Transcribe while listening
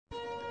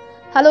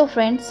Hello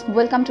friends,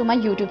 welcome to my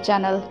YouTube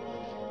channel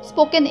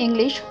spoken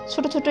English.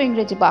 ছোট ছোট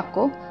ইংরেজি বাক্য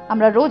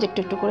আমরা রোজ একটু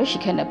একটু করে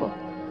শিখে নেব।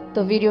 তো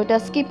ভিডিওটা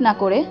স্কিপ না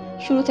করে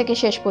শুরু থেকে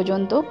শেষ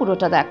পর্যন্ত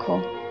পুরোটা দেখো।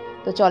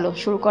 তো চলো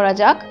শুরু করা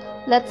যাক।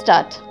 Let's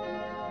start.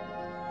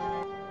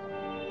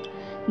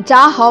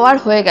 যা হওয়ার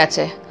হয়ে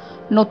গেছে,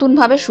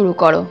 নতুনভাবে শুরু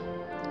করো।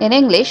 In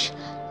English,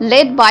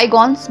 late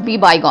bygones B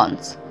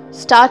bygones,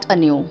 start a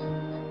new.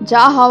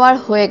 যা হওয়ার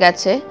হয়ে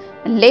গেছে,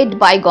 লেট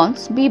বাইগনস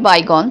বি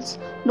বাইগনস,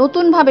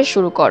 নতুনভাবে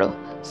শুরু করো।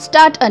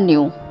 Start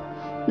anew.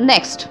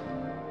 Next.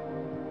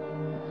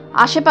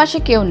 আশেপাশে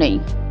কেউ নেই।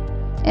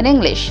 In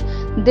English,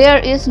 there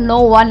is no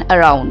one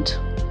around.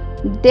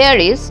 There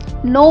is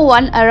no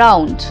one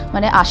around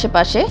মানে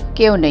আশেপাশে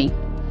কেউ নেই।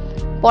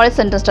 পরের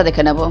সেন্টেন্সটা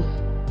দেখে নেব।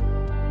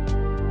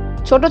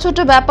 ছোট ছোট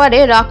ব্যাপারে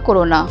রাগ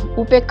করো না,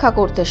 উপেক্ষা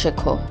করতে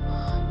শেখো।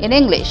 In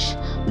English,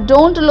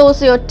 don't lose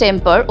your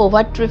temper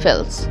over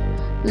trifles.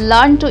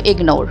 Learn to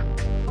ignore.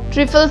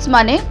 Trifles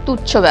মানে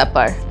তুচ্ছ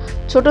ব্যাপার।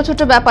 ছোট ছোট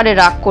ব্যাপারে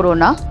রাগ করো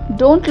না,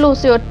 don't lose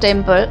your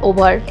temper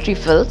over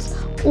ট্রিফলস,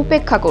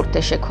 উপেক্ষা করতে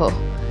শেখো।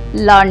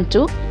 Learn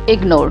to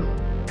ignore.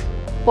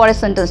 পরের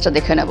সেন্টেন্সটা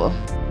দেখে নেব।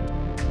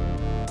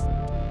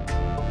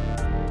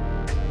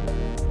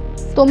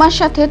 তোমার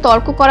সাথে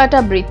তর্ক করাটা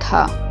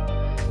বৃথা।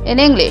 In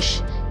English,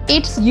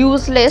 it's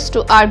useless to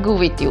argue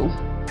with you.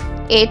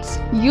 It's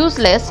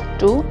useless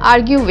to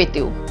argue with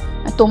you,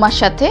 তোমার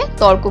সাথে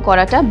তর্ক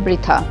করাটা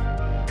বৃথা।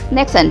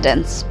 Next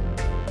sentence.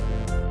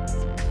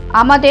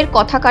 আমাদের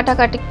কথা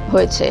কাটাকাটি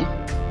হয়েছে।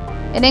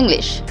 In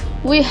English,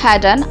 we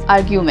had an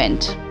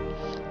argument.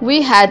 We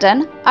had an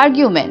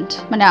argument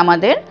মানে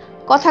আমাদের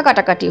কথা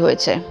কাটাকাটি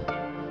হয়েছে।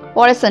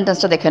 পরের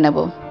সেন্টেন্সটা দেখে নেব।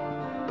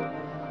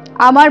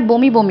 আমার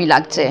বমি বমি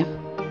লাগছে।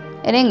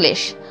 In English,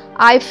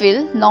 I feel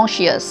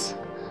নশিয়াস।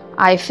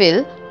 I feel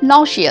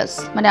নশিয়াস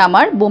মানে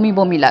আমার বমি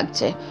বমি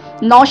লাগছে।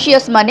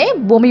 নশিয়াস মানে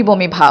বমি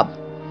বমি ভাব।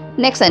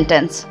 Next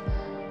sentence.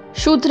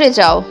 শুধরে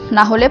যাও,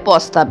 না হলে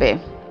পস্তাবে।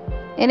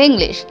 In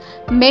English,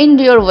 mend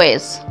your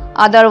ways,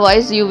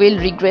 otherwise you will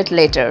regret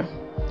later.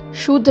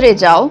 শুধরে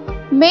যাও,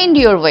 mend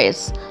your ways,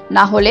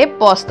 না হলে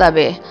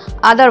পস্তাবে,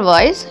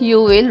 otherwise you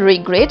will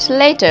regret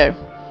later.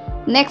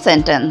 Next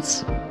sentence.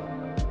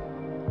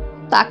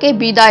 তাকে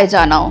বিদায়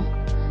জানাও।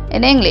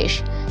 In English,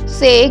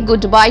 say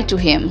goodbye to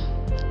him.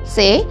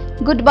 Say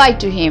goodbye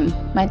to him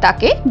মানে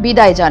তাকে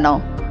বিদায় জানাও।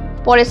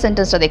 পরের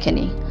সেন্টেন্সটা দেখে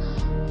নিই।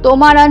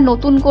 তোমার আর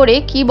নতুন করে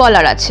কি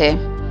বলার আছে?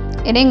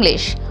 In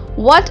English,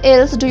 what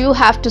else do you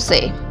have to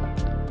say?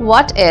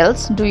 What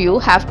else do you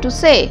have to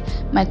say?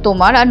 মানে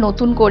তোমার আর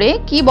নতুন করে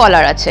কি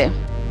বলার আছে?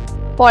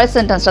 পরের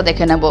সেন্টেন্সটা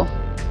দেখে নেব।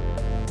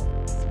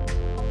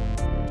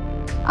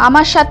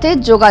 আমার সাথে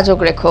যোগাযোগ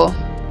রেখো।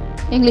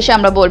 ইংলিশে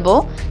আমরা বলবো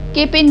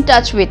keep in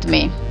touch with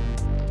me.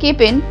 Keep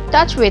in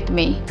touch with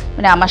me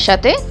মানে আমার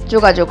সাথে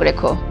যোগাযোগ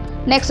রেখো।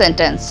 Next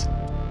sentence.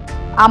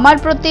 আমার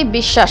প্রতি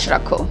বিশ্বাস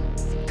রাখো।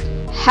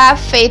 Have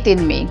faith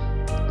in me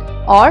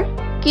or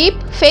keep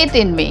faith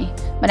in me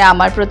মানে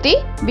আমার প্রতি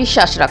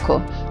বিশ্বাস রাখো।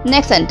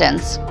 Next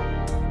sentence.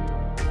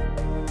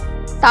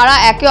 তারা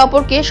একে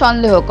অপরকে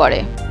সন্দেহ করে।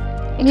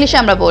 ইংলিশে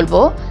আমরা বলবো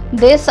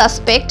দে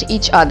সাসপেক্ট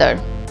ইচ আদার।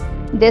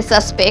 দে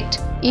সাসপেক্ট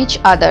ইচ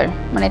আদার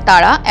মানে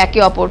তারা একে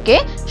অপরকে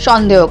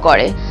সন্দেহ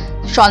করে।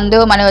 সন্দেহ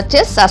মানে হচ্ছে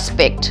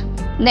সাসপেক্ট।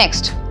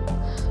 নেক্সট।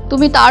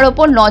 তুমি তার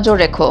ওপর নজর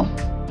রেখো।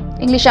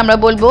 ইংলিশে আমরা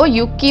বলবো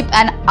you keep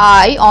an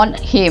I on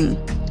him.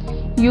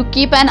 You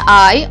keep an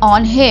I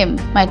on him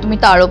মানে তুমি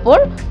তার ওপর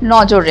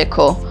নজর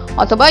রেখো,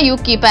 অথবা you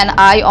keep an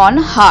I on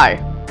her.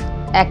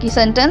 একই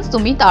সেন্টেন্স,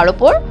 তুমি তার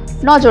ওপর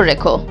নজর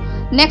রেখো।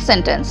 Next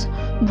sentence.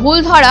 ভুল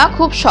ধরা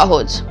খুব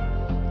সহজ।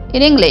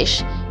 In English,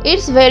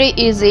 it's very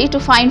easy to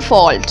find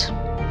fault.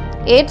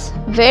 It's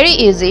very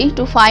easy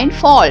to find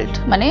fault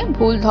মানে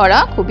ভুল ধরা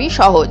খুবই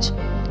সহজ।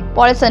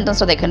 পরের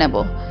সেন্টেন্সটা দেখে নেব।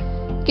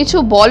 কিছু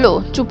বলো,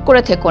 চুপ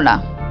করে থেকো না।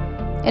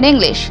 In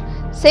English,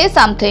 say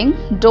something,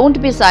 don't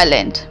be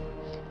silent.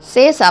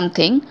 Say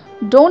something,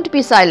 don't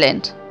be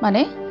silent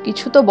মানে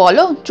কিছু তো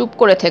বলো, চুপ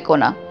করে থেকো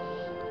না।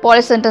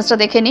 পরের সেন্টেন্সটা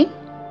দেখে নিই।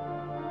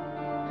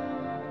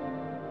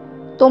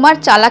 তোমার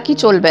চালাকি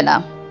চলবে না।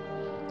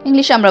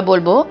 ইংলিশে আমরা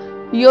বলবো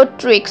your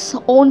tricks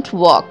won't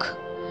work.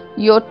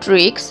 Your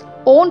tricks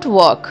won't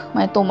work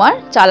মানে তোমার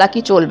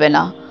চালাকি চলবে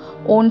না।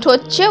 ওন্ট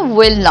হচ্ছে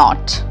উইল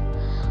নট।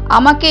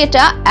 আমাকে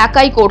এটা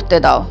একাই করতে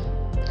দাও।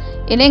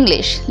 In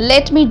English,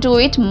 let me do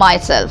it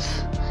myself.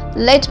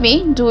 Let me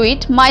do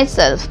it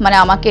myself মানে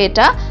আমাকে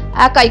এটা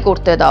একাই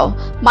করতে দাও।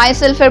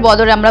 মাইসেলফের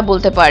বদলে আমরা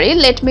বলতে পারি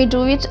let me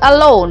do it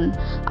alone,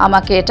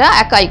 আমাকে এটা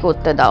একাই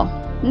করতে দাও।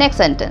 Next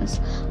sentence.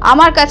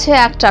 আমার কাছে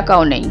 1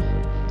 টাকাও নেই।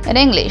 In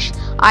English,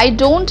 I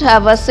don't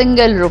have a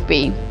single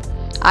rupee.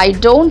 I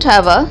don't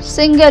have a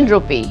single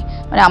rupee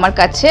মানে আমার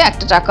কাছে 1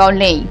 টাকাও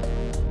নেই।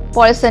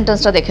 পরের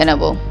সেন্টেন্সটা দেখে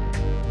নেব।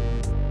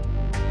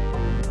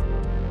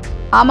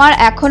 আমার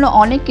এখনো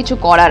অনেক কিছু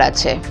করার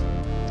আছে।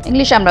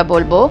 ইংলিশে আমরা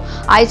বলবো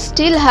I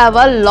still have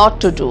a lot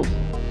to do.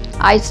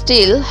 I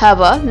still have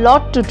a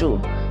lot to do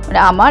মানে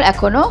আমার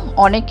এখনো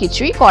অনেক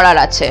কিছুই করার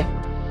আছে।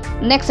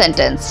 Next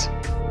sentence.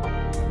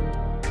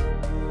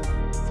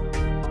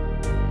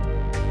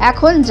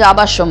 এখন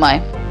যাবার সময়।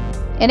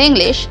 In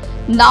English,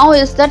 now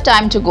is the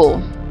time to go.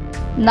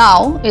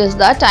 Now is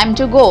the time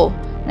to go,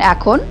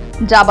 এখন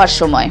যাবার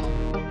সময়।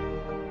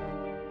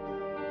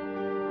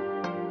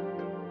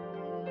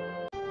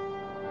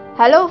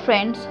 হ্যালো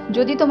ফ্রেন্ডস,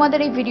 যদি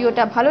তোমাদের এই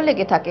ভিডিওটা ভালো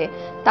লেগে থাকে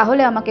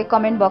তাহলে আমাকে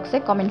কমেন্ট বক্সে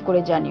কমেন্ট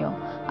করে জানিও।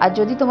 আর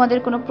যদি তোমাদের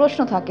কোনো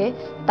প্রশ্ন থাকে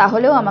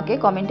তাহলেও আমাকে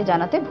কমেন্টে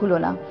জানাতে ভুলো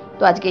না।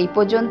 তো আজকে এই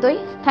পর্যন্তই।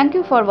 Thank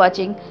you for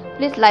watching.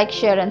 Please like,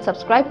 share and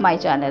subscribe my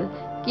channel.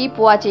 Keep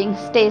watching,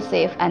 stay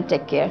safe and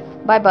take care.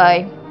 Bye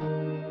bye.